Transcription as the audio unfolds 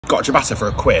got a ciabatta for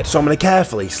 £1. So I'm going to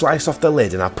carefully slice off the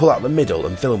lid and I'll pull out the middle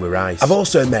and fill them with rice. I've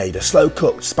also made a slow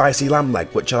cooked spicy lamb leg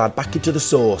which I'll add back into the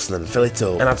sauce and then fill it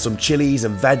up. And add some chilies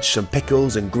and veg, some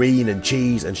pickles and green and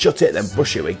cheese and shut it, then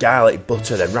brush it with garlic,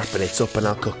 butter, then wrapping it up and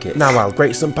I'll cook it. Now I'll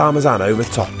grate some parmesan over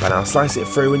top and I'll slice it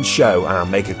through and show, and I'll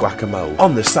make a guacamole.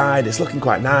 On the side it's looking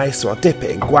quite nice, so I'll dip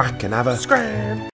it in guac and have a scram.